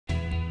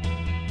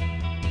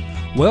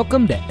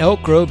Welcome to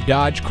Elk Grove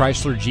Dodge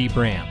Chrysler Jeep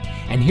Ram,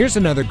 and here's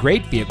another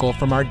great vehicle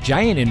from our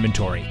giant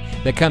inventory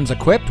that comes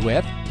equipped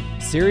with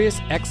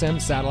Sirius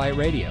XM satellite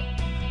radio,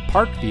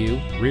 Park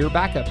View rear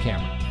backup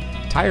camera,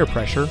 tire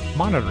pressure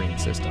monitoring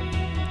system,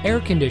 air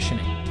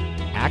conditioning,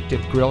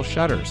 active grille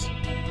shutters.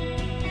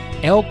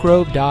 Elk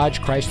Grove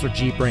Dodge Chrysler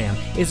Jeep Ram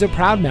is a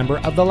proud member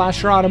of the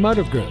Lasher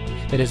Automotive Group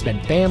that has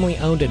been family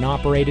owned and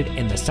operated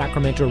in the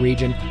Sacramento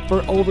region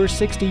for over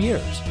 60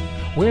 years.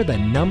 We're the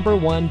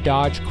 #1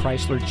 Dodge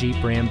Chrysler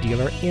Jeep Ram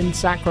dealer in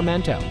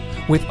Sacramento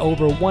with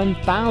over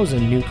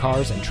 1,000 new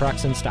cars and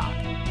trucks in stock.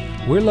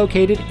 We're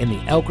located in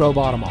the Elk Grove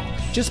Auto Mall,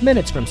 just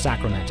minutes from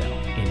Sacramento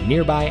in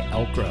nearby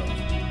Elk Grove.